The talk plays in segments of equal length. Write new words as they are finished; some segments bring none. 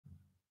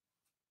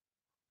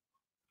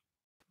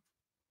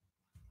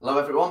Hello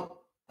everyone,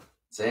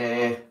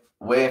 it's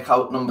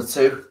workout number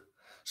 2.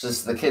 So this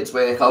is the kids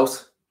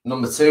workout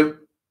number 2.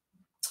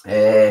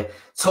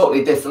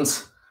 Totally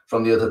different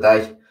from the other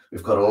day.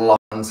 We've got a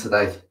lot on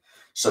today.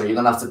 So you're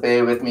going to have to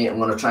bear with me. I'm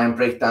going to try and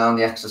break down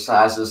the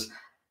exercises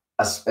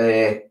as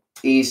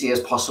easy as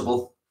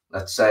possible,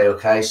 let's say,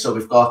 okay? So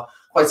we've got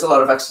quite a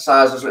lot of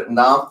exercises written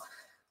down.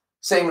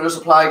 Same rules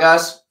apply,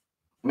 guys.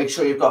 Make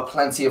sure you've got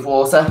plenty of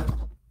water.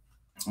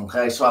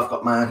 Okay, so I've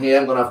got mine here.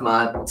 I'm going to have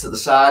mine to the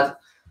side.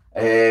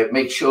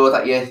 Make sure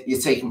that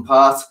you're taking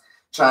part.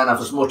 Try and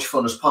have as much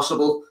fun as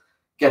possible.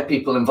 Get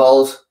people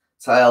involved.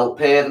 Tell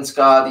parents,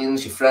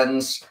 guardians, your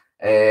friends.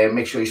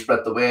 Make sure you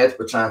spread the word.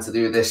 We're trying to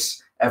do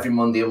this every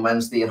Monday and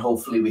Wednesday, and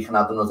hopefully we can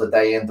add another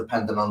day in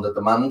depending on the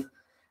demand.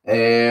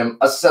 As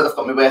I said, I've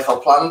got my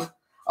workout planned.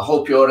 I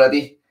hope you're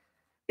ready.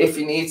 If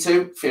you need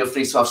to, feel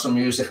free to have some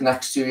music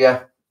next to you.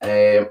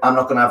 I'm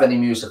not going to have any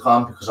music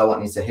on because I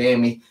want you to hear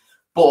me.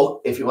 But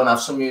if you want to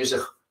have some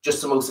music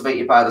just to motivate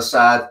you by the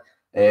side,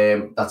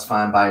 that's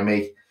fine by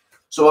me.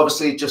 So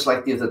obviously, just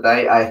like the other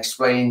day, I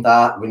explained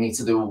that we need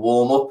to do a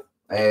warm-up.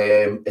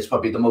 It's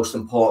probably the most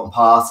important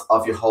part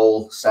of your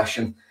whole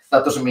session.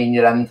 That doesn't mean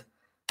you end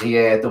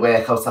the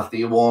workout after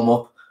you warm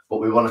up, but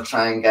we want to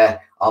try and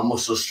get our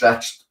muscles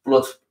stretched,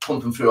 blood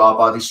pumping through our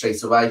body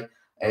straight away,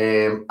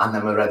 and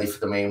then we're ready for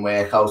the main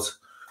workout.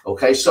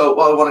 Okay, so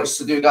what I want us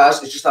to do,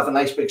 guys, is just have a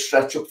nice big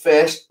stretch up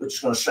first. We're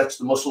just going to stretch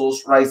the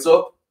muscles right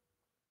up,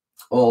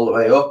 all the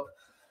way up,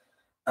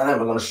 and then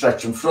we're going to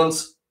stretch in front.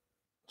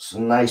 So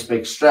nice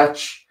big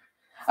stretch,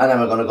 and then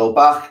we're going to go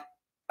back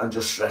and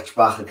just stretch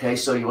back. Okay,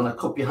 so you want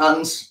to cup your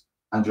hands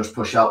and just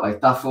push out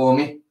like that for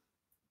me.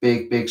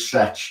 Big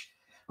stretch.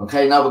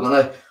 Okay, now we're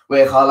going to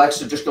work our legs,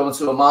 so just go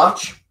into a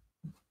march,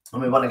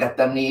 and we want to get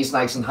them knees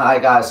nice and high,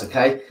 guys.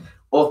 Okay,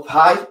 up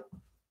high.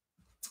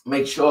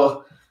 Make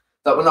sure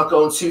that we're not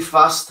going too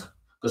fast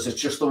because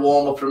it's just a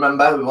warm up.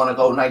 Remember, we want to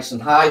go nice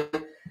and high.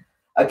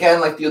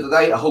 Again, like the other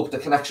day, I hope the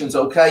connection's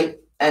okay.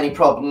 Any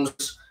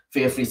problems,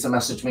 feel free to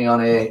message me on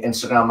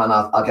Instagram, and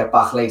I'll get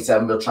back later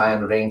and we'll try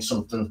and arrange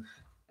something.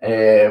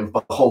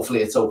 But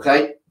hopefully it's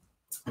okay.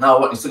 Now I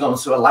want you to go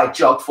into a light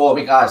jog for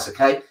me, guys,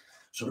 okay?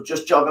 So we're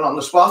just jogging on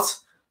the spot.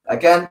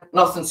 Again,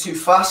 nothing too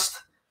fast.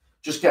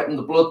 Just getting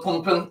the blood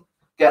pumping,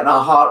 getting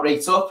our heart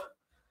rate up.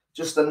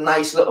 Just a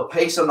nice little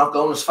pace. I'm not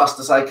going as fast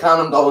as I can.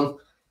 I'm going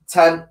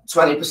 10,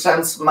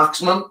 20%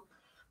 maximum.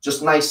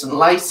 Just nice and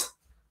light.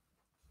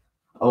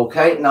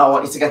 Okay, now I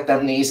want you to get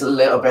them knees a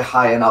little bit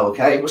higher now,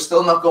 okay? We're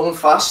still not going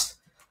fast.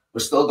 We're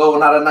still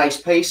going at a nice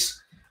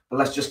pace. But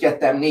let's just get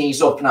them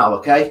knees up now,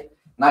 okay?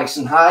 Nice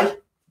and high.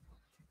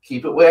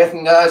 Keep it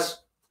working, guys.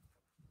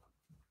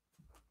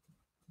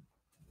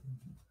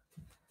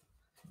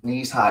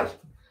 Knees high.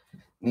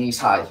 Knees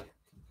high.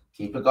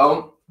 Keep it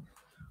going.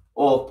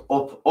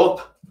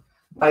 Up.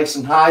 Nice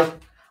and high.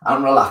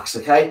 And relax,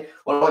 okay?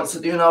 What I want you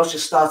to do now is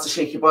just start to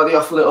shake your body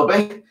off a little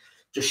bit.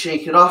 Just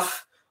shake it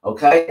off.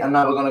 Okay, and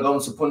now we're going to go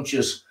into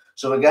punches.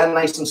 So again,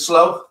 nice and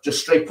slow, just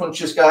straight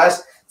punches,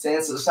 guys.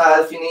 Turn to the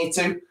side if you need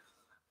to.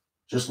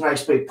 Just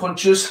nice big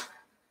punches.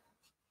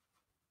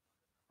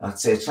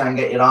 That's it. Try and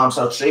get your arms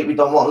out straight. We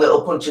don't want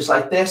little punches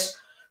like this.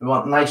 We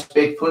want nice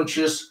big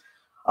punches.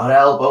 Our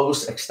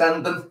elbows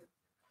extending.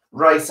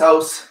 Right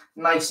out,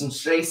 nice and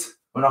straight.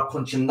 We're not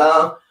punching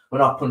down. We're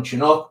not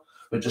punching up.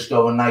 We're just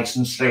going nice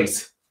and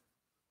straight.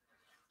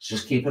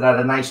 Just keep it at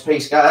a nice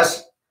pace,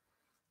 guys.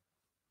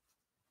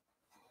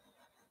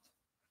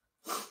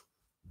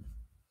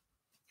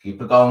 Keep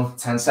it going,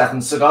 10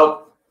 seconds to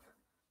go.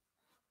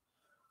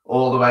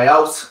 All the way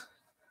out.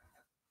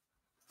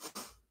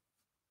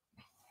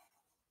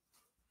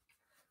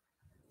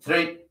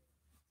 3,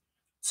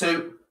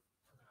 2,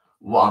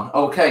 1.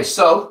 Okay,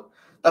 so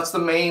that's the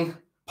main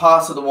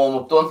part of the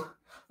warm-up done.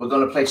 We're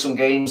going to play some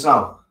games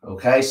now.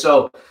 Okay,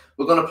 so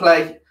we're going to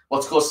play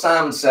what's called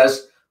Simon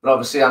Says, but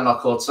obviously I'm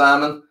not called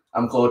Simon.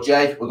 I'm called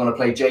Jay. We're going to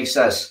play Jay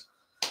Says.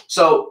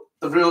 So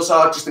the rules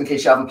are, just in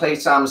case you haven't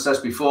played Simon Says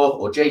before,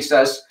 or Jay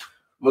Says,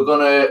 I'm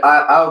going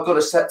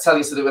to tell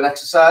you to do an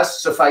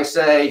exercise. So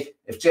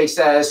if Jay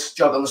says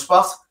jog on the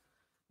spot,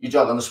 you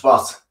jog on the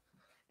spot.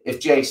 If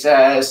Jay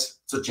says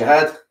touch your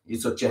head, you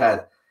touch your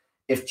head.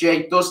 If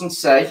Jay doesn't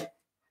say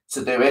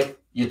to do it,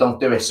 you don't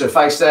do it. So if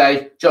I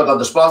say jog on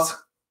the spot,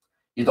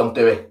 you don't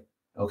do it.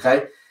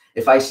 Okay?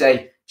 If I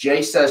say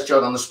Jay says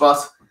jog on the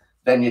spot,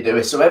 then you do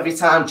it. So every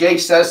time Jay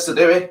says to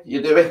do it,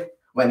 you do it.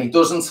 When he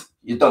doesn't,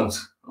 you don't.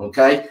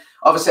 Okay?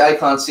 Obviously, I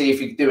can't see if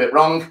you do it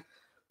wrong,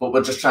 but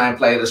we'll just try and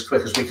play it as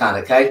quick as we can,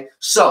 okay?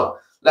 So,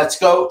 let's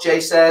go. Jay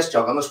says,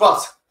 jog on the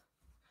spot.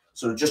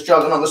 So, we're just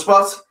jogging on the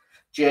spot.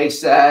 Jay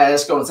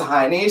says, go into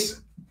high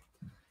knees.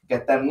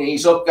 Get them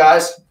knees up,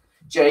 guys.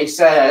 Jay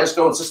says,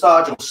 go into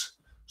star jumps.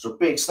 So,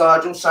 big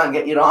star jumps. Try and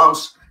get your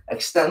arms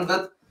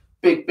extended.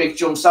 Big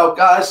jumps out,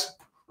 guys.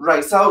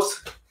 Right out.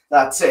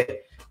 That's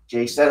it.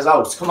 Jay says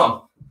out. Come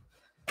on.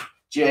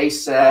 Jay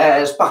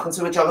says, back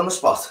into a jog on the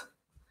spot.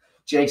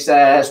 Jay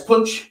says,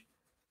 punch.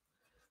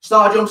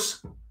 Star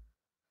jumps.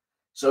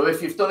 So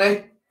if you've done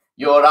it,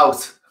 you're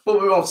out.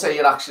 But we won't say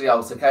you're actually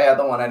out, okay? I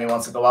don't want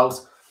anyone to go out.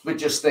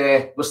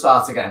 we'll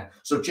start again.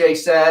 So Jay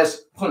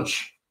says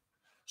punch.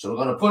 So we're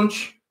going to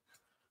punch,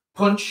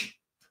 punch,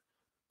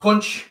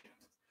 punch.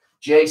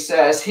 Jay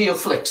says heel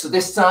flick. So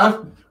this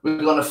time we're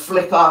going to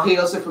flick our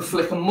heels if we're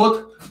flicking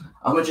mud.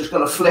 And we're just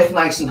going to flick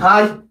nice and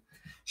high.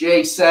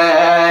 Jay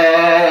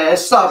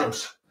says star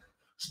jumps.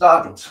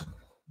 Star jumps.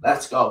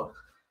 Let's go.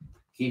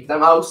 Keep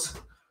them out.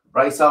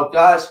 Right out,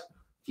 guys.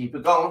 Keep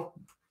it going.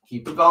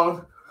 Keep it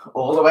going.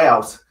 All the way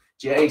out.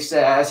 Jay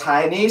says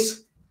high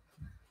knees.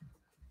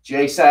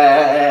 Jay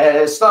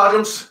says star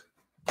jumps.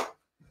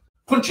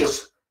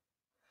 Punches.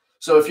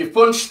 So if you've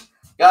punched,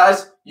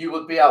 guys, you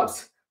would be out.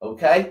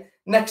 Okay?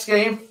 Next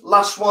game,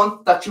 last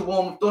one that you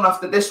won't done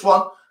after this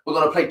one, we're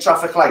going to play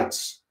traffic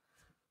lights.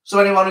 So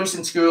anyone who's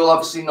in school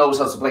obviously knows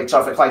how to play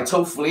traffic lights,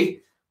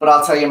 hopefully, but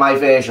I'll tell you my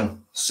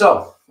version.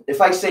 So if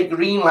I say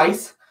green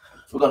light,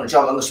 we're going to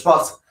jog on the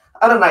spot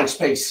at a nice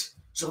pace.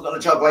 So we're going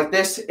to jog like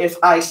this. If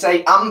I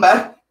say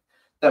amber,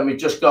 then we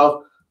just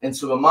go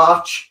into a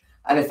march.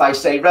 And if I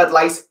say red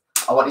light,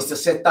 I want you to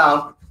sit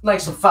down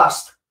nice and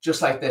fast,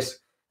 just like this.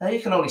 Now you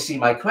can only see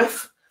my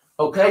quiff.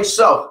 Okay,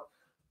 so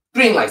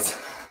green light.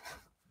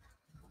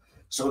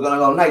 So we're going to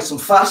go nice and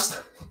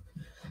fast,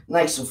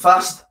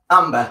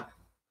 amber.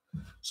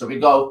 So we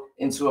go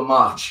into a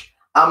march.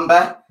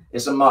 Amber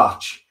is a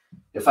march.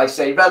 If I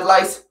say red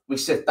light, we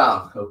sit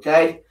down,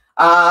 okay?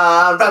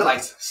 And red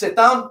light, sit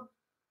down.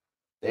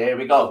 There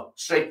we go.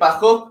 Straight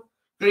back up,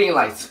 green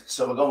light.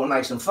 So we're going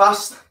nice and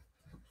fast.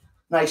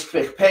 Nice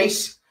quick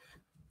pace.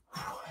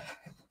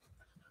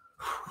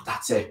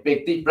 That's it.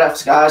 Big deep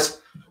breaths,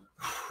 guys.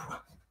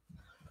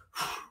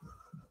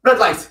 Red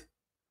light.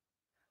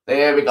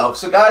 There we go.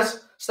 So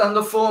guys, stand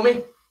up for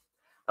me.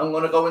 I'm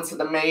going to go into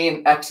the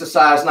main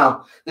exercise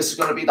now. This is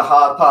going to be the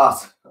hard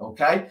part,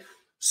 okay?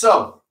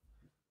 So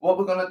what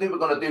we're going to do, we're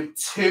going to do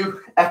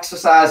 2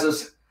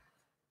 exercises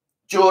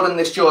during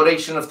this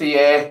duration of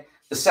the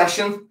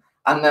session,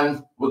 and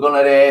then we're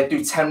going to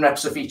do 10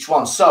 reps of each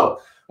one. So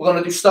we're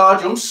going to do star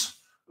jumps.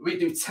 We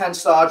do 10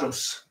 star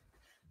jumps.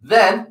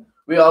 Then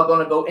we are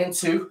going to go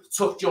into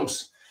tuck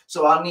jumps.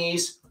 So our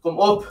knees come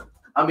up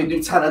and we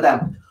do 10 of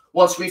them.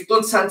 Once we've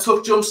done 10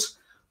 tuck jumps,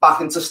 back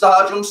into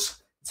star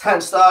jumps,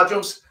 10 star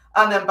jumps,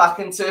 and then back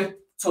into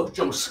tuck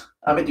jumps.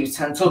 And we do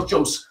 10 tuck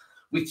jumps.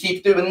 We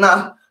keep doing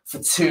that for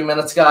 2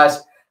 minutes, guys.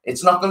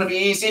 It's not going to be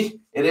easy.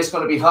 It is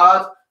going to be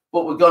hard,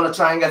 but we're going to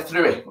try and get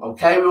through it,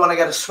 okay? We want to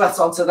get a sweat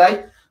on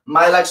today.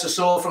 My legs are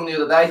sore from the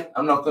other day.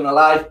 I'm not going to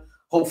lie.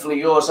 Hopefully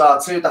yours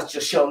are too. That's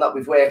just showing that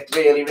we've worked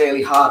really,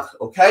 really hard,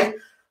 okay?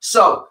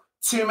 So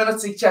 2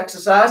 minutes each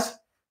exercise,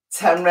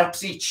 10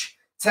 reps each.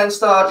 10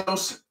 star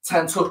jumps,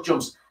 10 tuck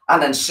jumps,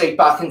 and then straight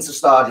back into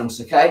star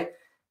jumps, okay?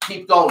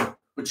 Keep going.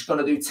 We're just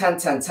going to do 10,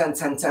 10, 10,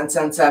 10, 10,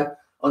 10, 10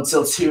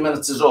 until 2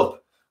 minutes is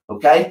up,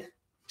 okay?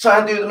 Try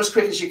and do them as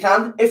quick as you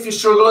can. If you're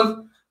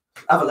struggling,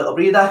 have a little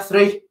breather.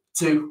 3,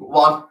 2,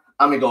 1,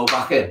 and we go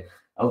back in,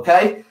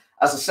 okay?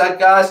 As I said,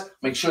 guys,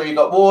 make sure you've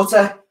got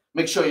water.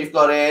 Make sure you've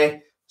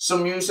got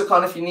some music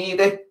on if you need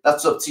it.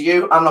 That's up to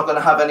you. I'm not going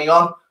to have any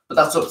on, but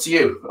that's up to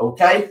you,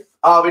 okay?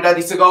 Are we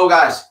ready to go,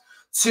 guys?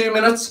 2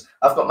 minutes.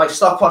 I've got my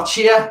stopwatch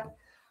here.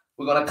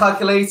 We're going to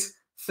calculate.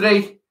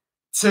 3,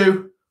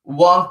 2,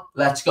 1.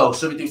 Let's go.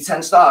 So we do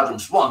 10 star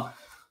jumps. 1.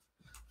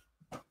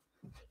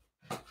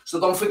 So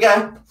don't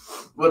forget,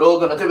 we're all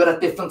going to do it at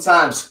different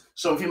times.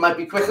 Some of you might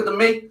be quicker than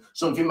me.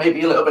 Some of you may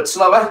be a little bit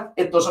slower.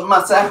 It doesn't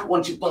matter.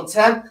 Once you've done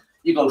 10,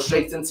 you go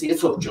straight into your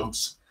tuck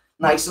jumps.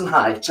 Nice and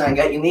high. Try and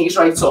get your knees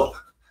right up.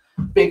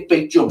 Big,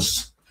 big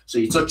jumps. So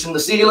you're touching the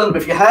ceiling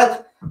with your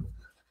head.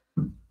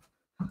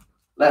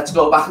 Let's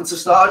go back into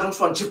star jumps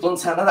once you've done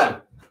 10 of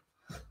them.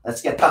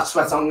 Let's get that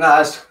sweat on,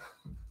 guys.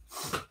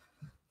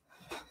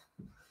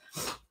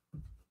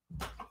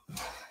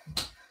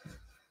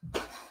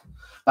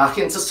 Back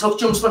into tuck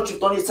jumps once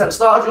you've done your 10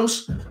 star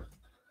jumps.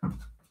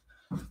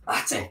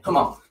 That's it. Come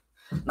on.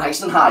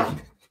 Nice and high.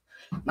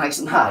 Nice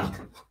and high.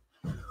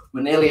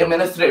 We're nearly a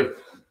minute through.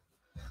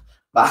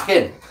 Back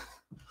in.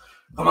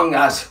 Come on,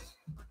 guys.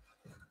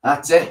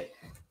 That's it.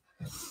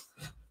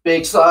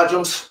 Big star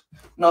jumps.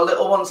 No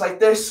little ones like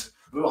this.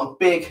 We want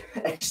big,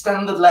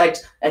 extended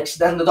legs,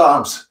 extended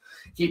arms.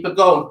 Keep it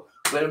going.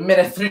 We're a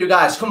minute through,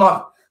 guys. Come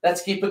on.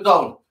 Let's keep it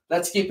going.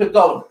 Let's keep it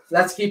going.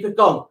 Let's keep it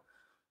going.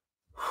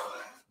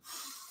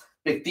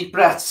 Big deep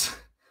breaths.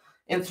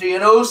 In through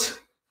your nose,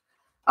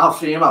 out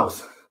through your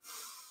mouth.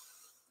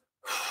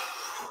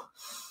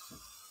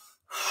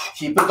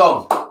 Keep it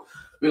going.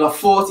 We've got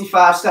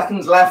 45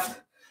 seconds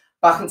left.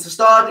 Back into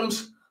star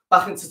jumps,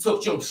 back into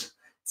tuck jumps.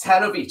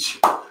 10 of each.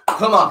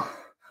 Come on.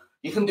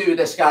 You can do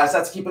this, guys.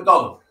 Let's keep it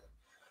going.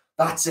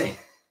 That's it.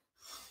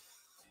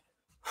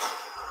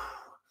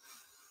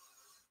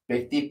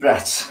 Big deep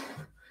breaths.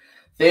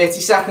 30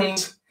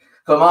 seconds.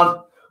 Come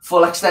on.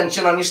 Full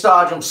extension on your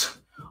star jumps.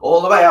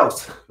 All the way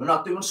out. We're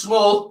not doing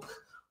small.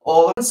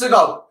 All the way to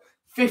go.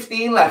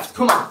 15 left.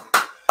 Come on.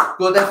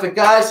 Good effort,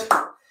 guys.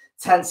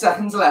 10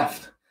 seconds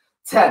left.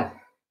 10,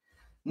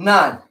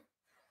 9,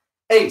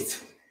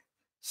 8,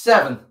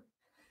 7,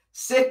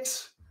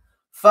 6,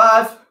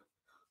 5,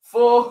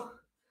 4,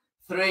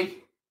 3,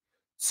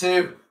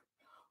 2,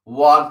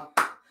 1.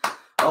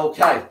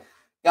 Okay,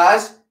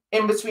 guys,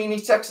 in between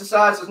each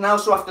exercises now,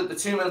 so after the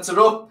 2 minutes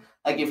are up,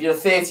 I give you a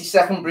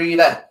 30-second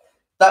breather.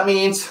 That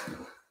means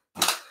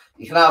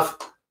you can have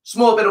a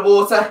small bit of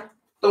water.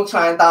 Don't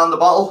try and down the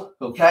bottle,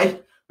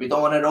 okay? We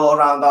don't want it all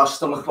around our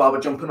stomach while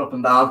we're jumping up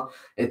and down.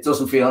 It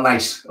doesn't feel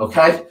nice,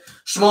 okay?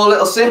 Small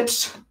little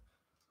sips.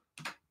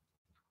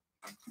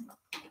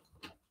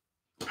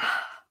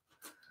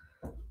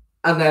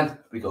 And then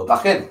we go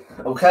back in,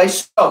 okay?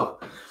 So,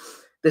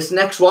 this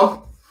next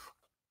one.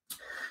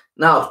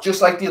 Now,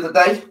 just like the other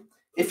day,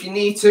 if you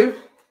need to,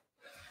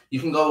 you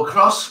can go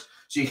across.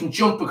 So you can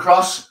jump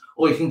across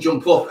or you can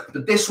jump up.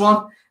 But this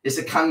one is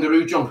a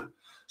kangaroo jump.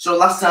 So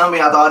last time we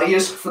had our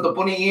ears for the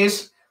bunny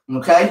ears,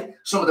 okay?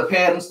 Some of the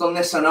parents done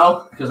this, I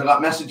know, because I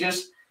got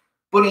messages.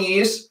 Bunny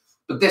ears,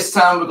 but this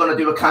time we're going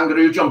to do a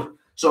kangaroo jump.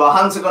 So our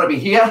hands are going to be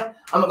here,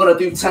 and we're going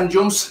to do 10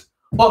 jumps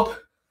up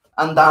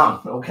and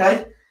down,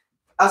 okay?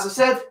 As I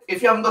said,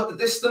 if you haven't got the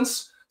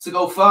distance to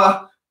go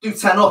far, do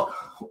 10 up.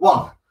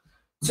 1,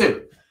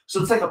 2.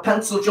 So take a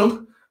pencil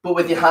jump, but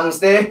with your hands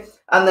there.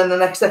 And then the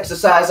next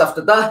exercise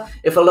after that,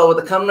 if I lower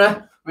the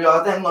camera, we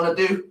are then going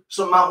to do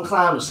some mountain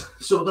climbers.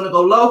 So we're going to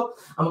go low,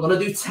 and we're going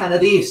to do 10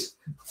 of these.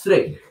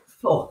 3,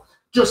 4,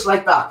 just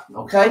like that,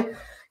 okay?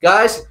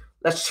 Guys,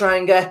 let's try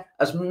and get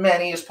as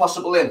many as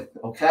possible in,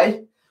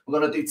 okay? We're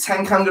going to do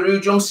 10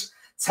 kangaroo jumps,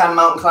 10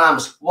 mountain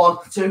climbers. 1,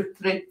 2,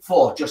 3,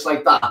 4, just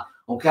like that,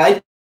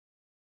 okay?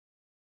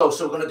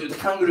 So we're going to do the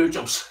kangaroo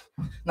jumps,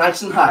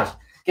 nice and high.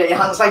 Get your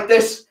hands like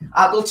this.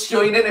 Adults,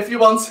 join in if you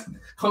want.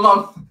 Come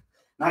on.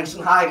 Nice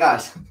and high,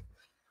 guys.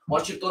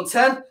 Once you've done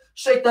 10,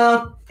 straight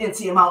down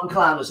into your mountain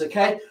climbers,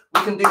 okay?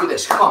 We can do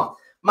this. Come on.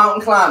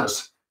 Mountain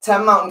climbers.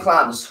 10 mountain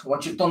climbers.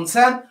 Once you've done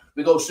 10,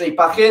 we go straight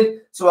back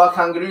in to our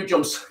kangaroo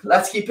jumps.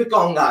 Let's keep it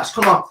going, guys.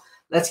 Come on.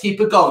 Let's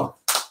keep it going.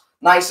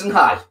 Nice and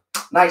high.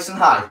 Nice and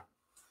high.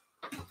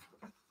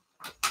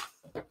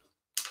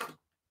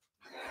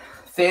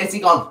 30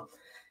 gone.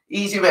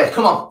 Easy way.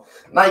 Come on.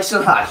 Nice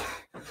and high.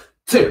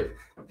 2,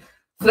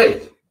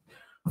 3,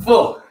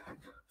 4,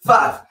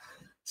 5,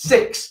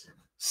 6,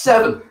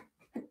 7,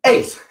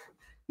 8,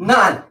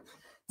 9,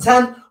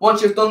 10.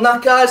 Once you've done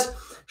that, guys,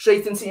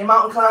 straight into your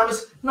mountain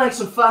climbers,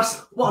 nice and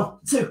fast. 1,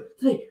 2,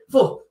 3,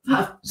 4,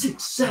 5,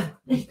 6, 7,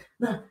 8,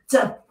 9,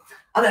 10.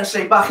 And then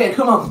straight back in.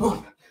 Come on.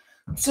 1,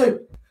 2,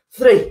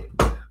 3,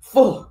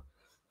 4,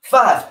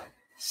 5,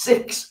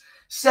 6,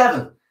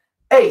 7,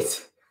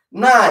 8,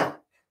 9,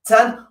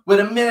 10.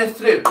 We're a minute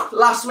through.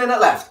 Last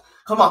minute left.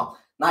 Come on.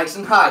 Nice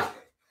and high.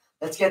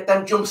 Let's get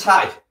them jumps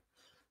high.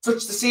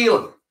 Touch the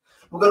ceiling.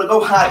 We're going to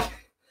go high.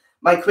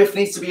 My quiff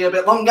needs to be a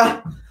bit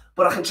longer,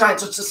 but I can try and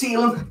touch the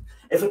ceiling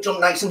if I jump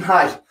nice and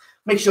high.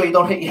 Make sure you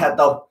don't hit your head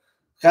though.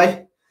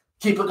 Okay?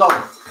 Keep it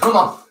going. Come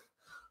on.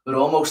 We're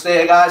almost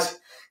there, guys.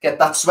 Get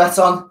that sweat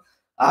on.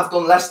 I've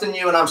done less than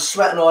you and I'm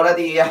sweating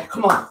already here.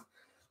 Come on.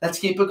 Let's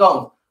keep it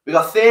going. We've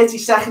got 30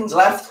 seconds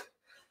left.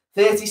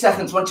 30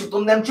 seconds. Once you've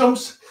done them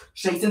jumps,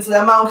 straight into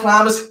them mountain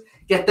climbers.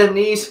 Get them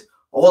knees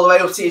all the way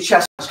up to your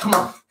chest. Come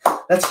on.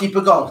 Let's keep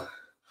it going.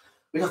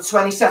 We've got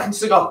 20 seconds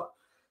to go.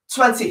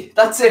 20.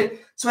 That's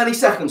it. 20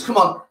 seconds. Come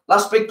on.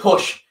 Last big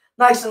push.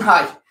 Nice and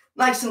high.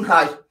 Nice and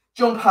high.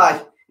 Jump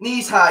high.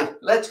 Knees high.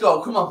 Let's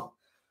go. Come on.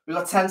 We've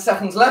got 10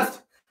 seconds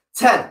left.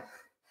 10,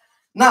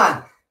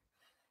 9,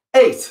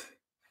 8,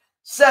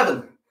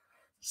 7,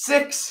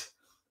 6,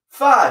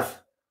 5,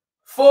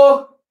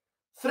 4,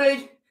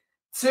 3,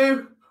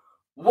 2,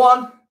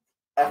 1.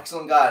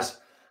 Excellent, guys.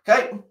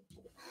 Okay.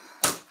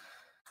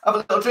 Have a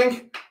little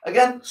drink.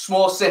 Again,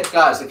 small sip,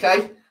 guys,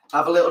 okay?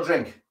 Have a little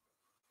drink.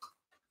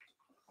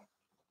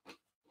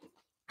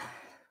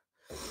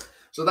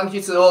 So thank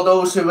you to all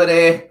those who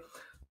are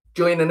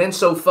joining in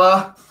so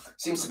far.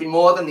 Seems to be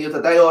more than the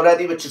other day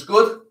already, which is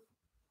good.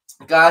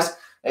 Guys,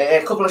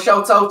 a couple of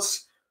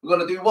shout-outs. We're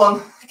going to do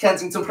one,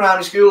 Kensington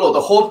Primary School, or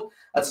the Hub,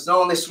 as it's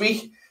known this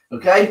week.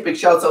 Okay, big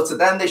shout-out to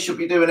them. They should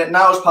be doing it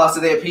now as part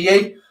of their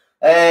PE.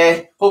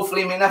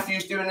 Hopefully my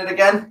nephew's doing it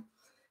again.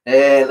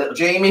 Little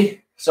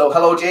Jamie. So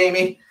hello,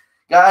 Jamie.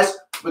 Guys,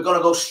 we're going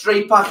to go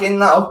straight back in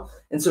now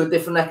into a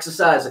different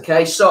exercise,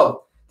 okay?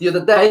 So the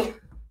other day,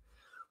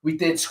 we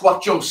did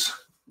squat jumps.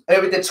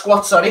 We did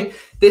squats, sorry.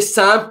 This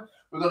time,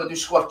 we're going to do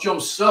squat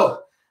jumps.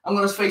 So I'm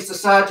going to face the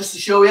side just to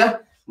show you.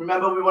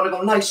 Remember, we want to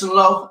go nice and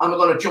low, and we're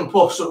going to jump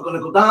up. So we're going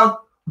to go down.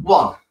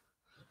 1,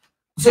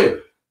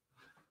 2,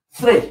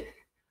 3.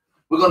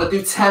 We're going to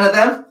do 10 of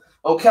them,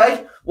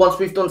 okay? Once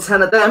we've done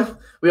 10 of them,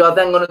 we are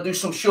then going to do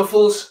some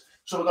shuffles.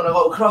 So we're going to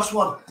go across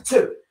 1,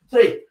 2,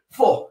 3,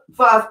 4,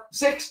 5,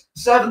 6,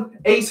 7,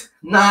 8,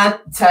 9,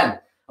 10.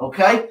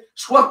 Okay?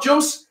 Squat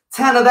jumps,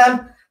 10 of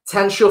them,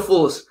 10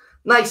 shuffles.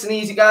 Nice and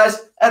easy,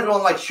 guys.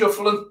 Everyone likes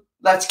shuffling.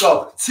 Let's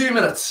go. 2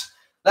 minutes.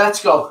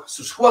 Let's go.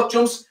 So squat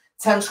jumps,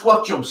 10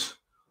 squat jumps.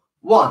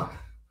 1,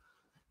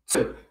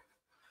 2,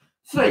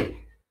 3,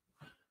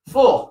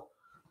 4,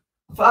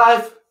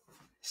 5,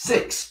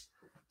 6,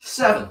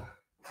 7,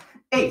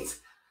 8,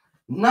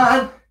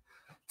 9,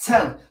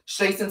 10.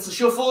 Straight into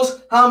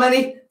shuffles. How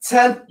many?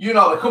 10. You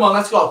know it. Come on,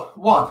 let's go.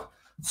 1,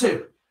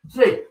 2,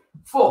 3,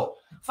 4,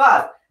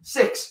 5,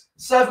 6,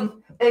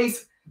 7,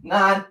 8,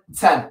 9,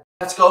 10.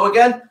 Let's go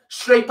again.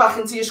 Straight back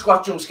into your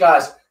squat jumps,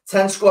 guys.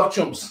 10 squat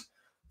jumps.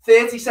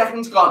 30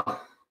 seconds gone.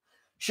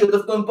 Should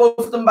have done both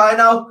of them by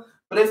now,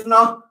 but if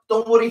not,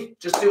 don't worry.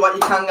 Just do what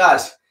you can,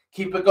 guys.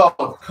 Keep it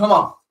going. Come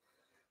on.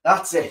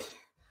 That's it.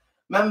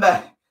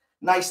 Remember,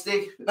 nice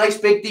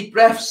big deep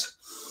breaths.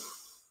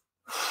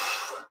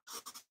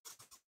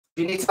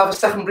 You need to have a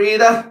second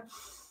breather,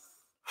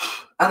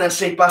 and then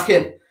straight back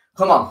in.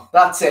 Come on,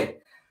 that's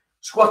it.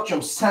 Squat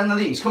jumps, 10 of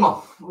these. Come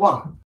on.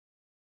 1,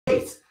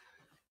 8,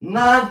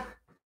 9,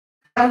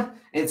 10.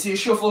 Into your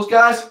shuffles,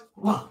 guys.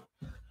 1,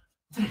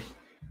 3,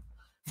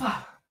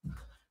 5.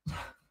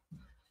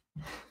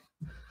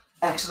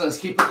 Excellent.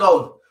 Keep it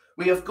going.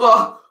 We have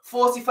got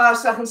 45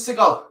 seconds to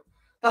go.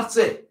 That's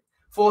it.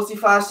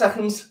 45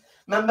 seconds.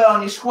 Remember,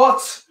 on your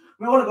squats,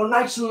 we want to go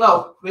nice and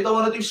low. We don't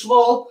want to do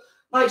small.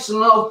 Nice and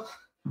low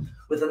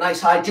with a nice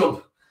high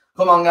jump.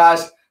 Come on,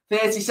 guys.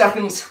 30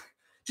 seconds.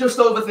 Just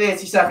over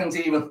 30 seconds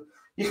even.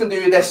 You can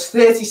do this.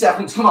 30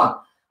 seconds. Come on.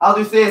 I'll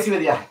do 30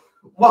 with you.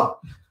 1,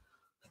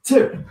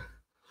 2,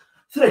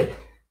 3,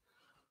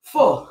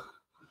 4,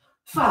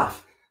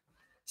 5,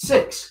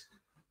 6,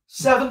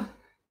 7,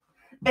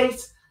 8,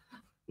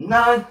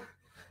 9,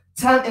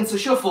 10 into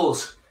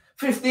shuffles.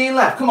 15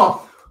 left. Come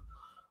on.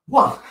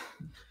 1,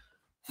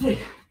 3,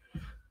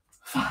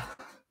 5,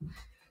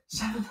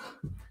 7,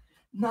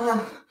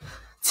 9,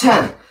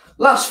 10.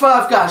 Last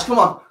 5, guys. Come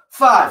on.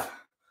 5,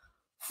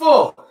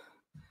 4,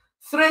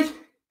 3,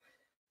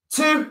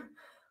 2,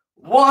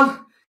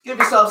 1. Give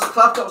yourselves a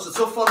clap. That was a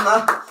tough one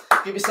there.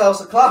 Give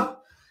yourselves a clap.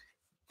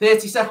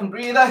 30-second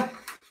breather. A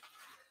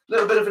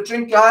little bit of a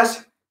drink,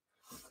 guys.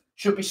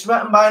 Should be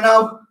sweating by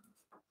now.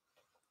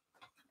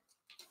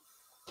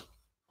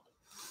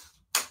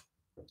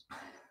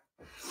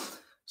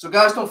 So,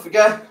 guys, don't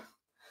forget,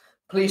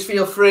 please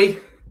feel free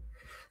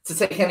to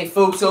take any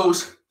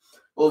photos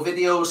or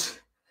videos.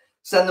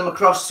 Send them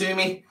across to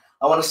me.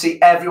 I want to see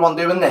everyone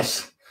doing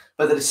this.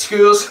 Whether it's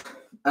schools,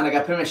 and I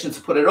get permission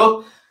to put it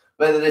up.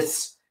 Whether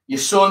it's your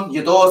son,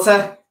 your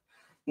daughter,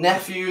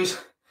 nephews,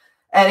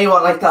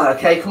 anyone like that,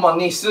 okay? Come on,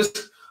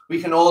 nieces.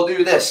 We can all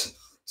do this.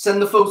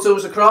 Send the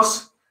photos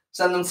across.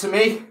 Send them to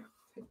me.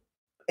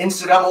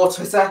 Instagram or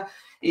Twitter.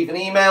 Even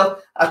email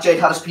at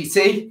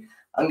jharrispt.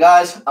 And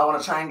guys, I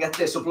want to try and get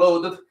this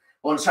uploaded.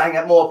 I want to try and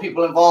get more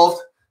people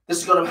involved. This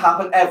is going to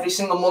happen every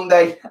single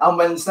Monday and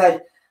Wednesday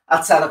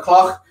at 10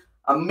 o'clock.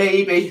 And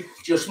maybe,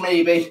 just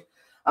maybe,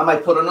 I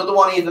might put another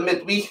one either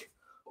midweek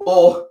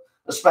or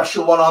a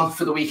special one on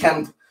for the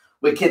weekend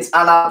where kids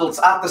and adults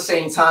at the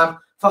same time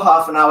for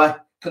half an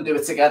hour can do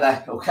it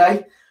together,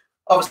 okay?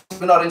 Obviously,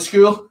 if we're not in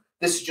school,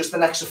 this is just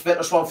an extra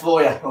fitness one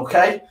for you,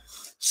 okay?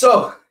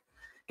 So,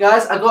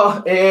 guys, I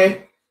got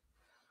a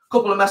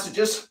couple of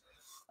messages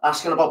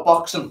asking about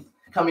boxing.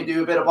 Can we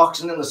do a bit of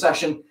boxing in the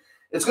session?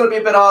 It's going to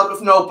be a bit hard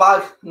with no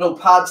bag, no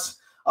pads.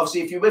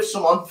 Obviously, if you're with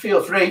someone,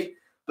 feel free.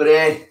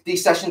 But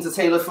these sessions are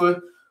tailored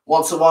for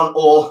one-to-one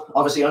or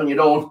obviously on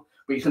your own,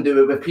 but you can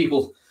do it with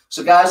people.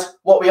 So, guys,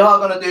 what we are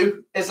going to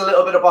do is a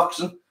little bit of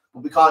boxing,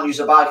 but we can't use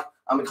a bag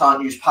and we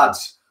can't use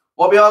pads.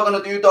 What we are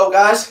going to do, though,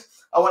 guys,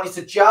 I want you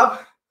to jab,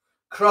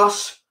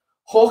 cross,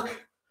 hook,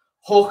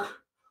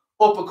 hook,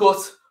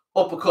 uppercut,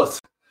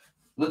 uppercut.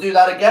 We'll do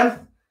that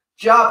again.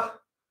 Jab,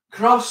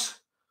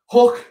 cross,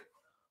 hook,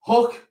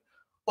 hook,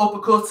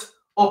 uppercut,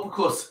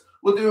 uppercut.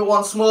 We'll do it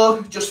once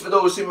more, just for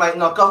those who might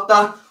not got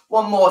that.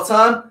 One more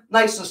time,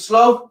 nice and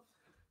slow.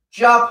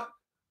 Jab,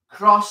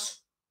 cross,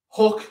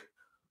 hook,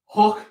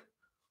 hook,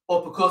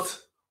 uppercut,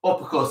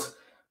 uppercut.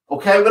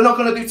 Okay, we're not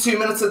going to do 2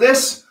 minutes of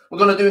this. We're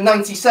going to do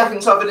 90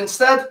 seconds of it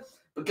instead.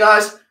 But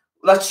guys,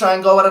 let's try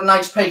and go at a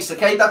nice pace,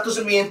 okay? That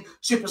doesn't mean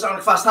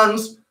supersonic fast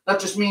hands. That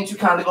just means you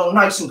kind of go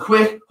nice and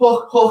quick.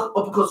 Hook, hook,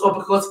 uppercut,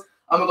 uppercut.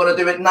 And we're going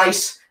to do it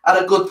nice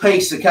at a good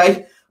pace,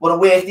 okay? We're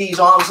going to work these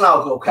arms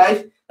now,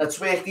 okay? Let's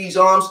work these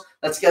arms.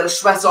 Let's get a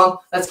sweat on.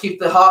 Let's keep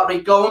the heart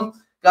rate going.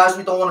 Guys,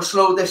 we don't want to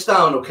slow this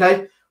down,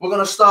 okay? We're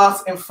going to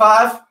start in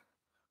 5,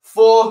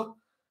 4,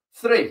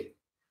 3,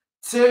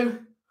 2,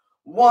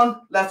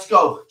 1. Let's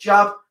go.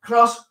 Jab,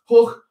 cross,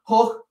 hook,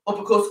 hook,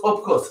 uppercut,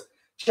 uppercut.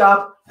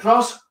 Jab,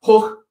 cross,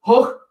 hook,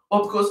 hook,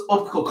 uppercut,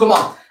 uppercut. Come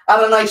on.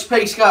 At a nice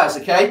pace, guys,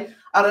 okay?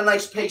 At a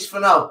nice pace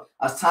for now.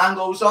 As time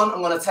goes on,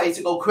 I'm going to tell you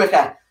to go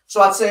quicker.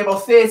 So I'd say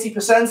about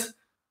 30%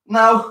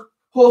 now.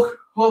 Hook,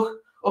 hook,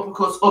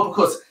 uppercut,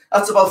 uppercut.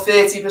 That's about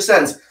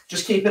 30%.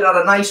 Just keep it at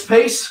a nice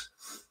pace.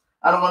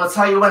 And I'm going to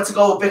tell you when to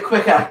go a bit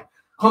quicker.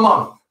 Come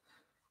on.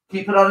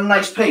 Keep it at a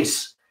nice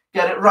pace.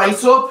 Get it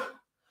right up.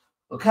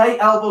 Okay,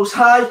 elbows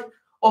high.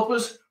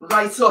 Uppers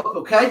right up,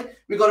 okay?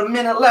 We've got a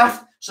minute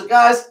left. So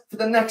guys, for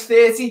the next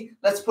 30,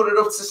 let's put it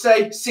up to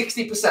say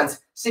 60%,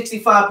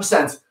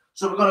 65%.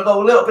 So we're going to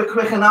go a little bit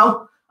quicker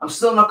now. I'm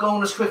still not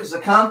going as quick as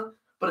I can,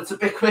 but it's a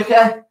bit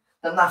quicker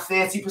than that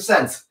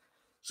 30%.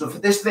 So for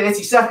this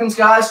 30 seconds,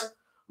 guys,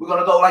 we're going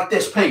to go like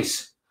this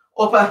pace.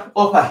 Upper,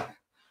 upper.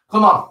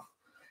 Come on.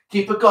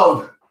 Keep it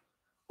going.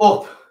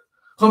 Up.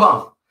 Come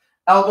on.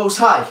 Elbows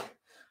high.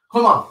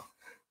 Come on.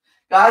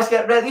 Guys,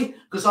 get ready,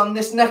 because on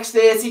this next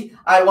 30,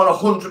 I want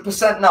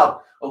 100%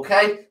 now,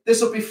 okay?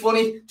 This will be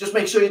funny. Just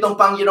make sure you don't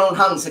bang your own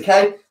hands,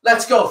 okay?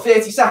 Let's go,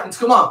 30 seconds,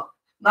 come on.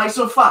 Nice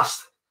and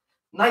fast.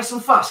 Nice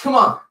and fast, come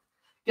on.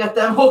 Get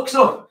them hooks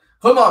up,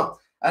 come on.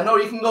 I know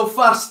you can go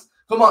fast.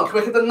 Come on,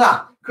 quicker than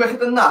that, quicker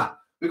than that.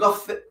 We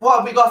got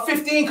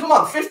 15, come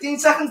on, 15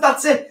 seconds,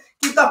 that's it.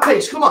 Keep that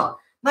pace, come on.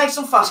 Nice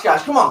and fast,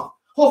 guys, come on.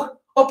 Hook,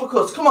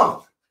 uppercuts, come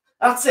on.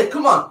 That's it,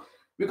 come on.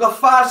 We've got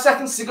 5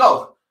 seconds to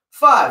go.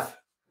 5,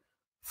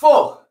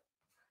 4,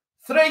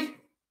 3,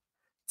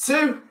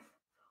 2,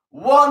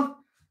 1,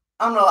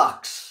 and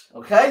relax,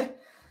 okay?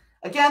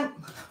 Again,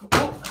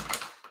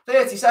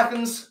 30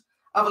 seconds,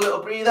 have a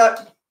little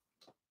breather.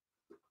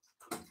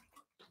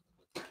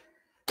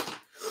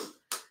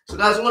 So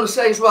guys, I'm going to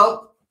say as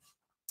well,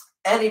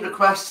 any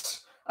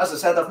requests, as I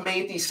said, I've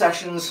made these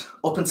sessions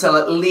up until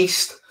at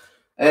least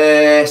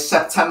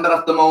September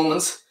at the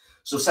moment.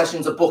 So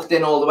sessions are booked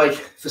in all the way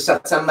for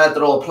September,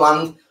 they're all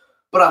planned.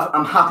 But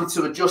I'm happy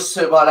to adjust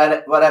to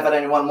whatever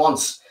anyone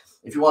wants.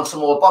 If you want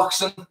some more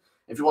boxing,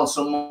 if you want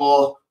some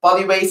more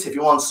body weight, if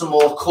you want some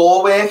more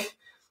core work,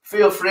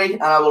 feel free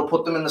and I will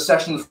put them in the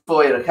sessions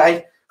for you,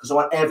 okay? Because I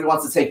want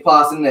everyone to take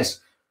part in this.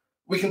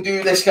 We can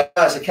do this,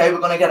 guys, okay? We're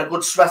going to get a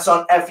good sweat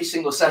on every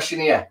single session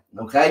here,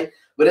 okay?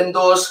 We're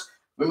indoors.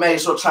 We may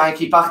as well try and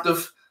keep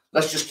active.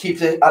 Let's just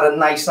keep it at a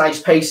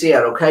nice pace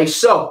here, okay?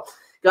 So,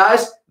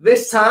 guys,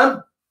 this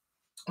time,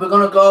 we're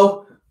going to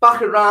go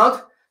back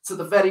around to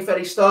the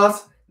very start.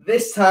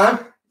 This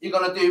time, you're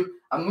going to do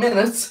a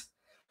minute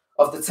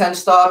of the 10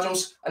 star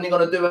jumps and you're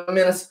going to do a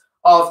minute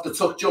of the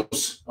tuck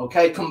jumps,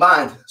 okay,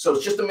 combined. So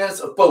it's just a minute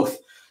of both.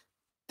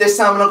 This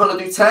time, we're not going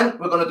to do 10.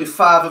 We're going to do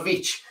 5 of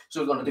each. So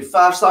we're going to do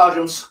 5 star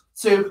jumps,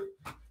 2,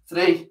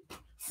 3,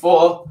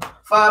 4,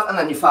 5, and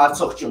then your 5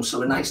 tuck jumps. So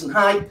we're nice and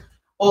high,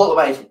 all the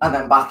way, and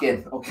then back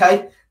in,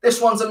 okay?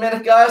 This one's a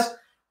minute, guys.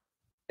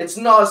 It's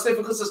not as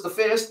difficult as the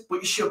first,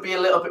 but you should be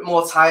a little bit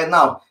more tired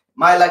now.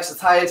 My legs are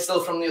tired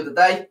still from the other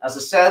day. As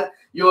I said,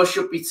 yours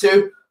should be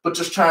too, but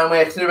just try and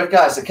work through it,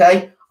 guys,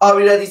 okay? Are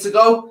we ready to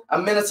go?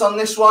 A minute on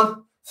this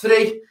one.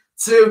 3,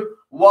 2,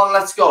 1,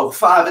 let's go.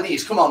 5 of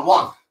these. Come on.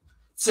 1,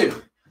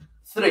 2,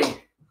 3,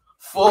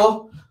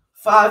 4,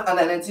 5, and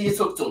then into your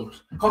tuck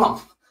jumps. Come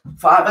on.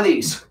 5 of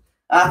these.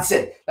 That's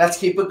it. Let's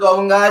keep it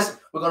going, guys.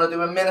 We're going to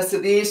do a minute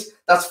of these.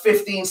 That's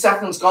 15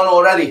 seconds gone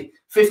already.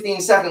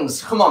 15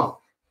 seconds. Come on.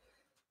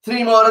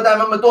 3 more of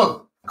them and we're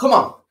done. Come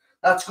on.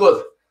 That's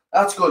good.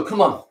 That's good.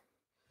 Come on.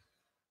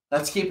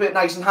 Let's keep it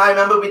nice and high.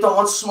 Remember, we don't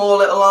want small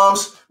little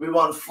arms. We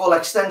want full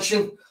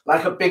extension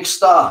like a big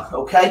star,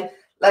 okay?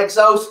 Legs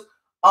out,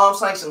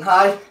 arms nice and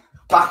high,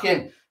 back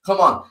in. Come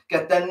on.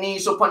 Get them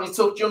knees up on your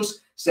tuck jumps.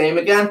 Same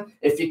again.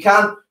 If you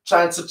can,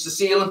 try and touch the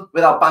ceiling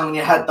without banging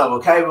your head though,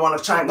 okay? We want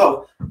to try and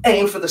go.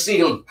 Aim for the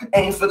ceiling.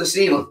 Aim for the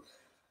ceiling.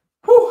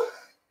 Whew.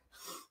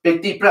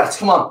 Big deep breaths.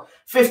 Come on.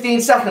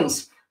 15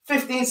 seconds.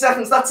 15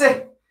 seconds. That's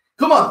it.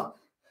 Come on.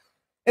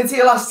 Into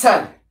your last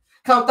 10.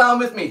 Count down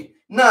with me.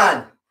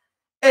 9,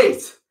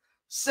 8,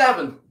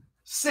 7,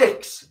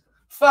 6,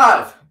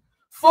 5,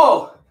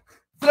 4,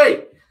 3,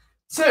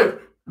 2,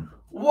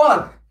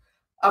 1.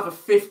 Have a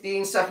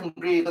 15-second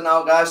breather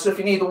now, guys. So if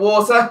you need the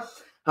water,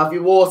 have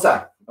your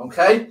water,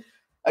 okay?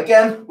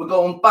 Again, we're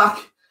going back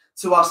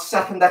to our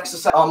second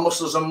exercise. Our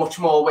muscles are much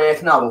more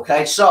work now,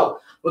 okay? So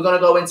we're going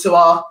to go into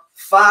our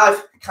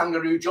 5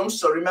 kangaroo jumps.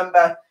 So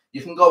remember,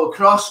 you can go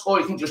across or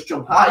you can just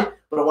jump high,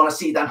 but I want to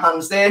see them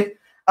hands there.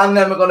 And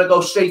then we're going to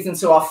go straight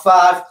into our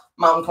 5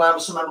 mountain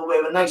climbers. So remember,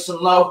 we're nice and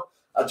low.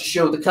 I'll just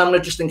show the camera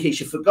just in case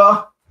you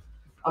forgot.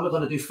 And we're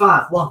going to do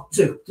 5. 1,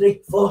 2,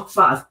 3, 4,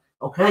 5.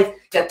 Okay?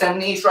 Get them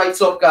knees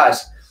right up,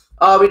 guys.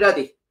 Are we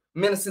ready?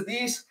 Minutes of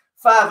these.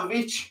 5 of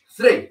each.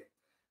 3,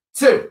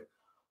 2,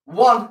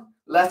 1.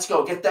 Let's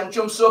go. Get them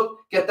jumps up.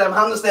 Get them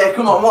hands there.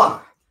 Come on. 1,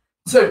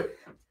 2,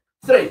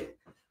 3,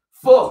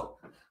 4,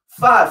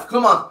 5.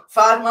 Come on.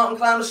 5 mountain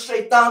climbers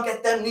straight down.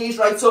 Get them knees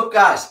right up,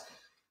 guys.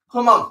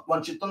 Come on.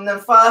 Once you've done them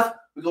 5,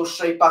 we go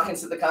straight back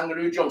into the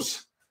kangaroo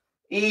jumps.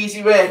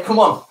 Easy way. Come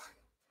on.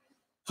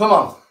 Come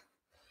on.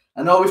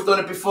 I know we've done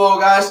it before,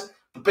 guys,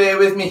 but bear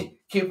with me.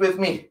 Keep with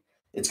me.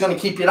 It's going to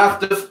keep you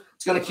active.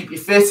 It's going to keep you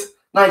fit,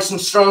 nice and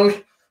strong.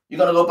 You're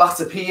going to go back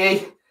to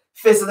PE,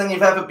 fitter than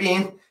you've ever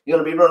been. You're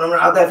going to be running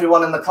around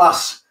everyone in the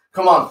class.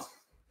 Come on.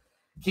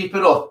 Keep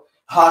it up.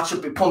 Heart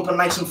should be pumping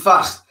nice and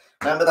fast.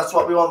 Remember, that's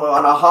what we want. We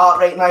want our heart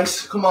rate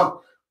nice. Come on.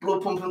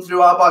 Blood pumping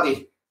through our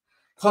body.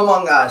 Come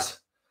on, guys.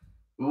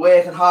 We're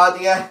working hard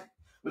here.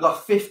 We've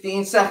got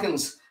 15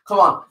 seconds. Come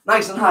on.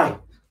 Nice and high.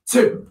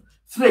 2,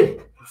 3,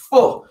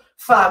 4,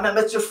 5.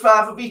 Remember, it's just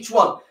 5 of each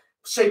one.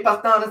 Straight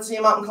back down into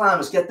your mountain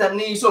climbers. Get them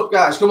knees up,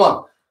 guys. Come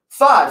on.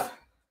 5,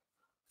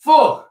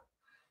 4,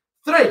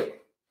 3,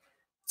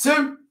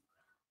 2,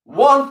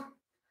 1.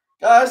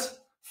 Guys,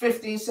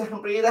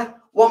 15-second breather.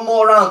 One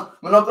more round.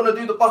 We're not going to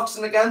do the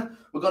boxing again.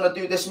 We're going to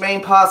do this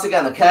main part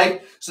again,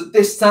 okay? So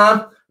this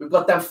time, we've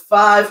got them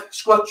 5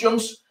 squat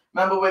jumps.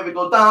 Remember where we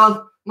go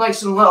down,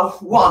 nice and low.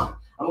 1.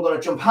 And we're going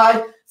to jump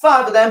high.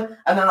 5 of them.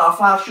 And then our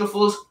 5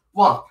 shuffles.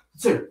 1,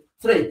 2,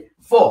 3,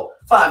 4,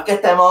 5.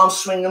 Get them arms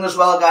swinging as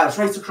well, guys,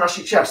 right across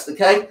your chest,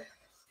 okay?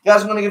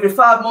 Guys, I'm going to give you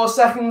 5 more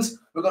seconds.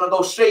 We're going to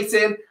go straight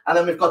in, and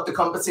then we've got the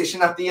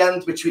competition at the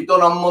end, which we've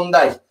done on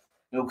Monday.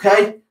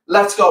 Okay?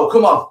 Let's go.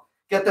 Come on.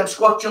 Get them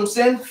squat jumps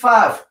in.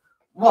 5.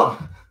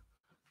 1,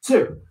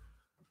 2,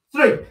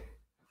 3,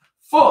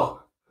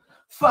 4,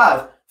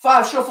 5.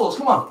 5 shuffles.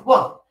 Come on.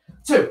 1,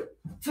 2,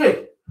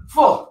 3,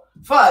 4,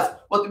 5.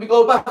 What did we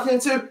go back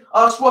into?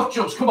 Our squat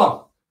jumps. Come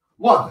on.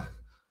 1,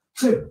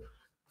 2,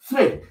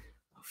 3,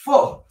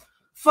 4,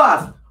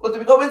 5. What did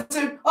we go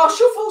into? Our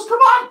shuffles. Come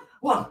on.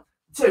 1,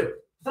 2,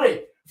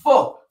 3,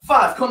 4,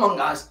 5. Come on,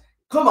 guys.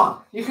 Come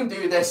on. You can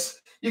do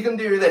this. You can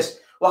do this.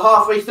 We're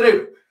halfway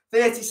through.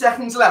 30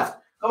 seconds left.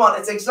 Come on.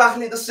 It's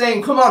exactly the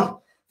same. Come on.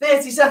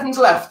 30 seconds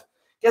left.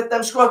 Get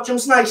them squat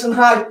jumps nice and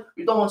high.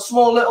 We don't want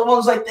small little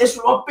ones like this.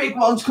 We want big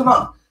ones. Come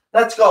on.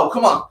 Let's go.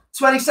 Come on.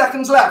 20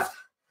 seconds left.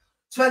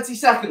 20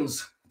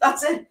 seconds.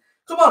 That's it.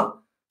 Come on.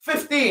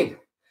 15.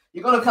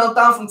 You're going to count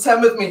down from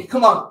 10 with me.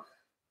 Come on.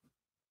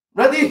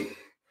 Ready?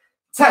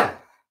 10,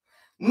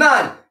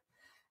 9,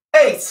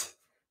 8,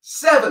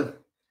 7,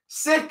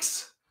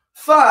 6,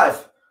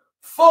 5,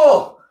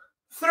 4,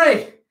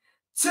 3,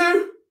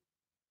 2,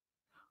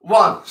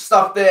 1.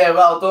 Stop there.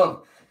 Well done.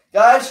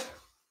 Guys,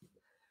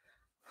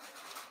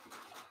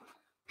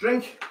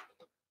 drink.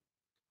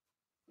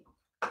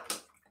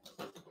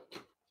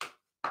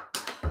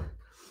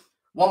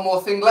 One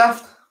more thing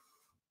left.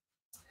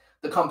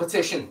 The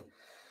competition.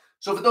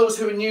 So for those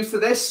who are new to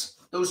this,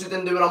 those who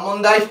didn't do it on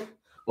Monday,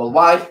 well,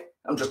 why?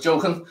 I'm just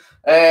joking.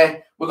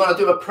 We're going to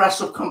do a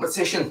press-up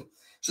competition.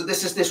 So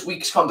this is this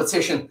week's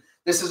competition.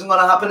 This isn't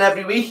going to happen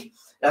every week.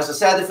 As I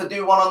said, if I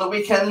do one on the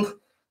weekend,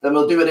 then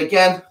we'll do it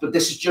again. But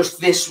this is just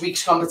this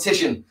week's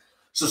competition.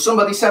 So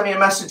somebody sent me a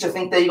message. I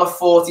think they got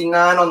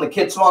 49 on the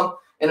kids one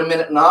in a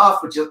minute and a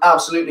half, which is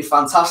absolutely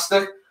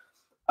fantastic.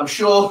 I'm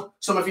sure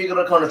some of you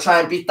are going to try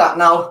and beat that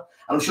now.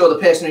 And I'm sure the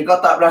person who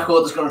got that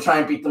record is going to try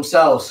and beat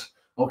themselves.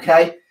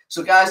 Okay?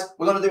 So, guys,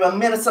 we're going to do a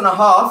minute and a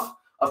half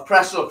of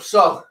press-up.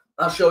 So,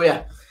 I'll show you.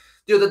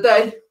 The other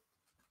day,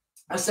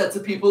 I said to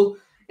people,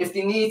 if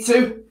they need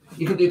to,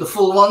 you can do the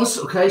full ones,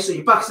 okay? So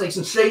your back's nice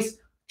and straight,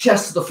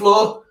 chest to the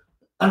floor,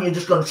 and you're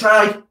just going to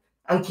try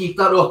and keep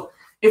that up.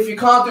 If you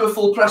can't do a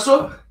full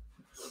press-up,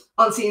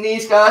 onto your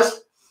knees,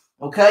 guys,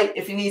 okay?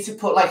 If you need to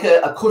put like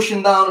a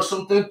cushion down or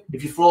something,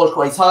 if your floor is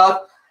quite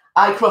hard,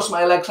 I cross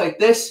my legs like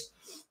this.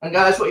 And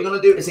guys, what you're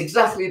going to do is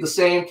exactly the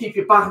same. Keep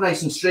your back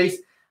nice and straight,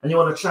 and you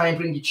want to try and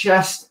bring your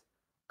chest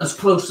as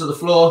close to the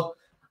floor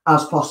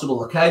as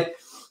possible, okay?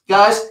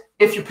 Guys,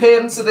 if your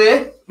parents are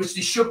there, which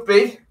they should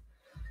be,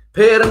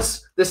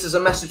 parents, this is a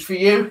message for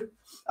you.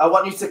 I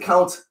want you to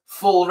count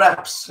full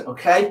reps,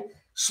 okay?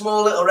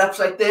 Small little reps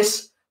like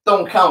this,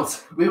 don't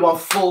count. We want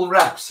full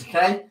reps,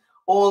 okay?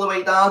 All the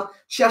way down,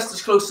 chest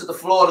as close to the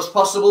floor as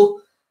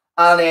possible.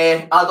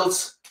 And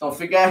adults, don't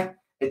forget,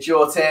 it's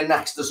your turn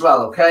next as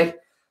well, okay?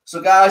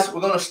 So guys,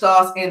 we're going to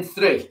start in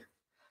 3,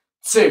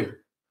 2,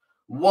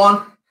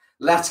 1.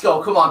 Let's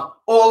go. Come on.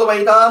 All the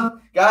way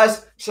down.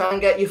 Guys, try and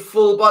get your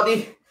full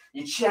body,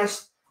 your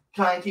chest.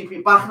 Try and keep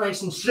your back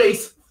nice and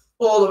straight.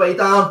 All the way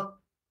down.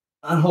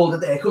 And hold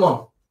it there. Come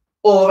on.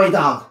 All the way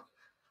down.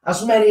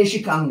 As many as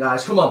you can,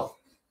 guys. Come on.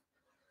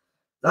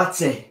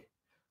 That's it.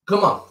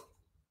 Come on.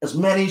 As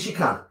many as you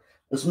can.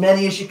 As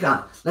many as you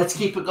can. Let's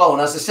keep it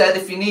going. As I said,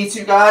 if you need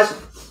to, guys,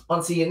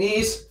 onto your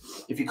knees.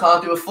 If you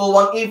can't do a full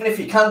one, even if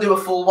you can do a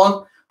full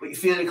one, but you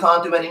feel you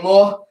can't do any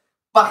more,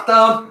 back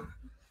down,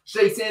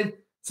 straight in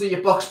to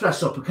your box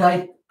press up,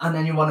 okay? And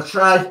then you want to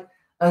try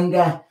and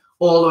get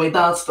all the way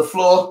down to the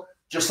floor,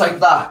 just like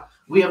that.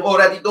 We have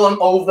already done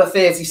over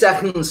 30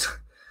 seconds.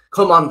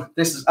 Come on,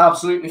 this is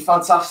absolutely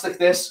fantastic,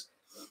 this.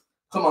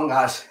 Come on,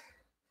 guys.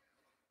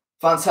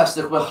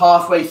 Fantastic, we're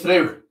halfway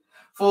through.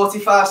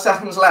 45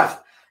 seconds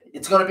left.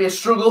 It's going to be a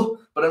struggle,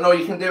 but I know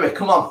you can do it.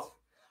 Come on.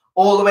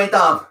 All the way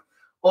down.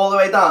 All the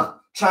way down.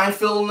 Try and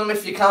film them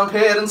if you can,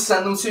 parents.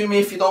 Send them to me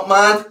if you don't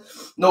mind.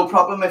 No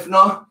problem if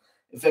not.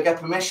 If I get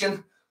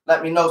permission,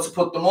 let me know to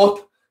put them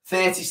up.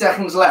 30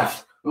 seconds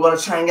left. We want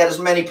to try and get as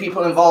many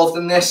people involved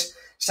in this.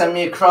 Send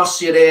me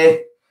across your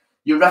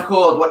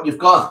record, what you've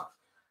got,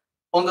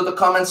 under the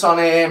comments on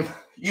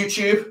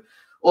YouTube,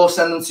 or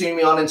send them to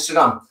me on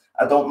Instagram.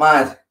 I don't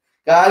mind.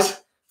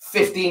 Guys,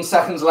 15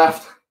 seconds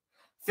left.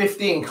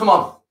 15. Come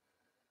on.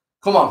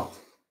 Come on.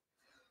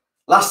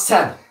 Last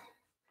 10.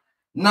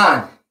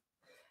 9.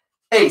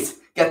 8.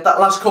 Get that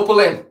last couple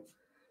in.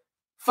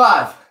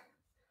 5.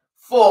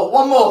 4.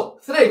 One more.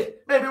 3.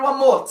 Maybe one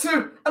more. 2.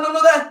 And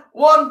another.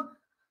 1.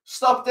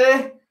 Stop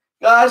there.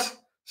 Guys,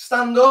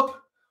 stand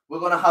up. We're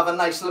going to have a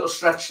nice little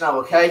stretch now,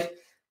 okay?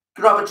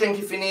 Grab a drink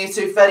if you need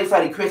to. Very,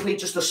 very quickly.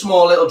 Just a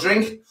small little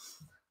drink.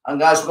 And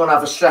guys, we're going to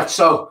have a stretch.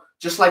 So,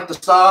 just like the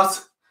start,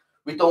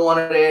 we don't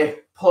want to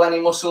pull any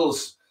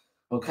muscles,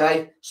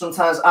 okay?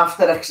 Sometimes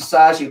after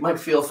exercise, you might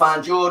feel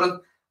fine during.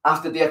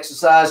 After the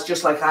exercise,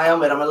 just like I am,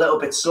 where I'm a little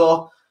bit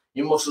sore,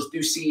 your muscles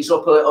do seize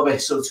up a little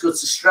bit. So it's good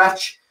to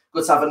stretch,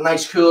 good to have a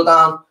nice cool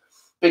down,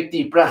 big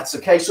deep breaths,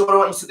 okay? So what I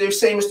want you to do,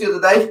 same as the other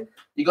day,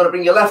 you're going to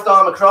bring your left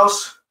arm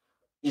across,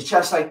 your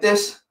chest like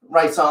this,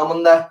 right arm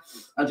under,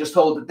 and just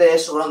hold it there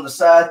so we're on the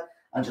side,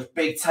 and just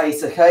big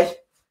tight, okay?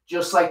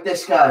 Just like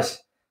this, guys.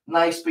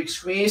 Nice big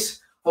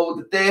squeeze, hold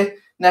it there.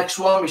 Next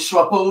one, we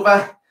swap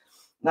over.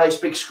 Nice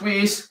big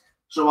squeeze,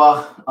 so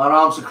our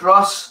arms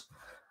across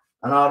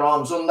and our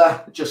arms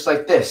under, just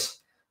like this,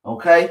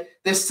 okay?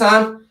 This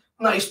time,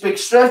 nice big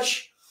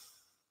stretch,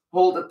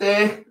 hold it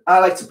there. I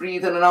like to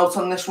breathe in and out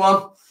on this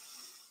one.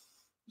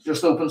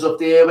 Just opens up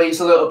the airways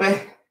a little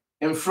bit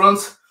in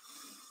front,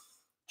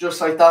 just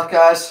like that,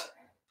 guys.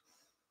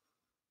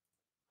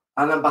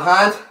 And then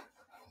behind.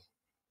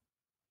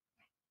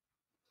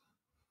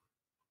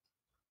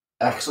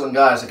 Excellent,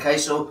 guys. Okay,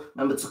 so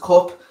remember to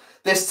cup.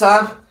 This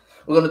time,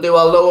 we're going to do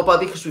our lower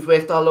body because we've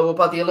worked our lower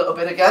body a little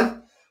bit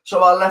again.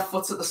 So our left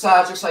foot to the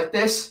side, just like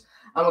this.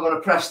 And we're going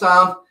to press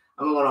down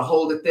and we're going to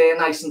hold it there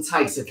nice and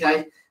tight,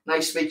 okay?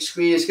 Nice big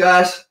squeeze,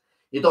 guys.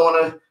 You don't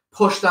want to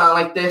push down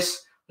like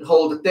this.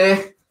 Hold it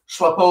there.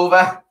 Swap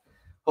over.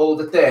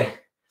 Hold it there.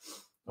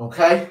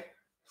 Okay?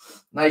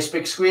 Nice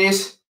big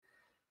squeeze.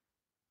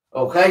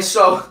 Okay,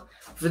 so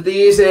for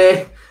these,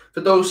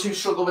 for those who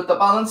struggle with the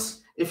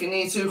balance, if you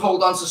need to,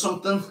 hold on to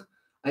something.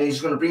 And you're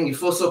just going to bring your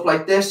foot up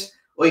like this.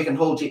 Or you can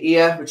hold your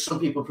ear, which some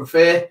people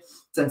prefer.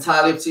 It's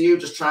entirely up to you.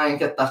 Just try and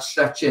get that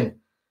stretch in.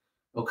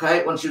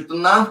 Okay, once you've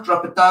done that,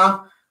 drop it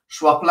down,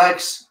 swap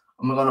legs,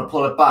 and we're going to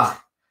pull it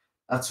back.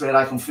 That's where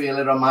I can feel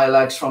it on my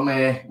legs from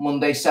a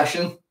Monday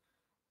session.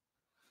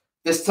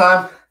 This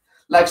time,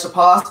 legs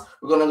apart,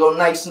 we're going to go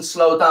nice and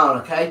slow down,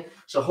 okay?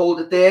 So hold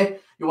it there.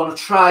 You want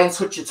to try and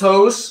touch your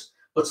toes,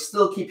 but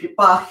still keep your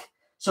back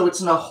so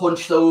it's not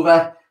hunched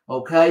over,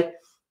 okay?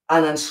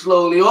 And then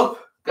slowly up.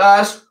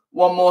 Guys,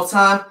 one more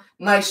time.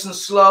 Nice and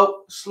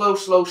slow. Slow,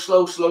 slow,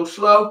 slow, slow,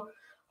 slow.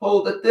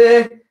 Hold it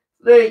there.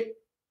 3,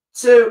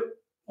 2,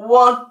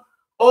 1.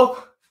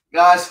 Up.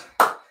 Guys,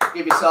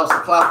 give yourselves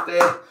a clap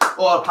there.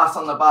 Or a pat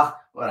on the back.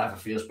 Whatever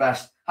feels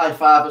best. High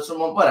five with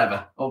someone.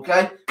 Whatever.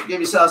 Okay? Give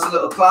yourselves a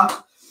little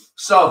clap.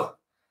 So,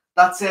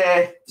 that's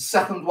the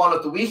second one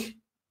of the week.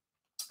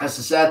 As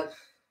I said,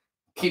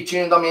 keep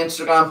tuned on my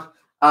Instagram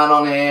and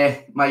on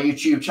my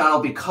YouTube channel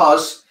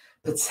because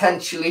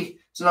potentially,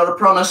 it's not a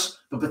promise,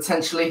 but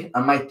potentially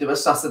I might do a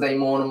Saturday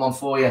morning one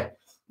for you.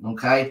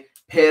 Okay?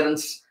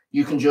 Parents,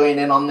 you can join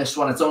in on this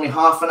one. It's only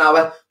half an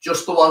hour,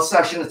 just the one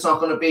session. It's not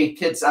going to be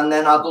kids and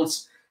then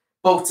adults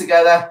both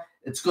together.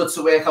 It's good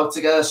to work out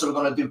together. So we're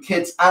going to do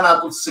kids and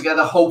adults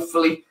together,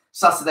 hopefully,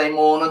 Saturday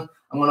morning.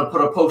 I'm going to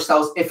put a post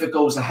out if it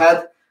goes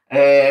ahead.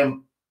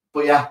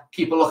 But yeah,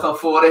 keep a lookout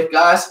for it,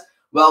 guys.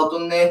 Well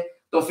done there.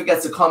 Don't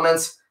forget to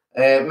comment,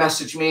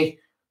 message me,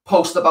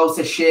 post about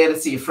it, share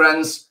it to your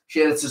friends,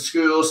 share it to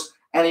schools,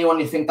 anyone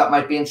you think that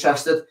might be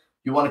interested.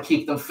 You want to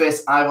keep them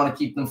fit. I want to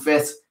keep them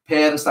fit.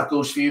 Parents, that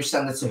goes for you.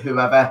 Send it to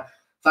whoever.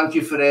 Thank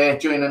you for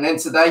joining in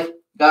today.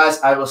 Guys,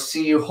 I will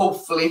see you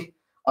hopefully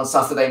on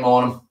Saturday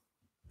morning.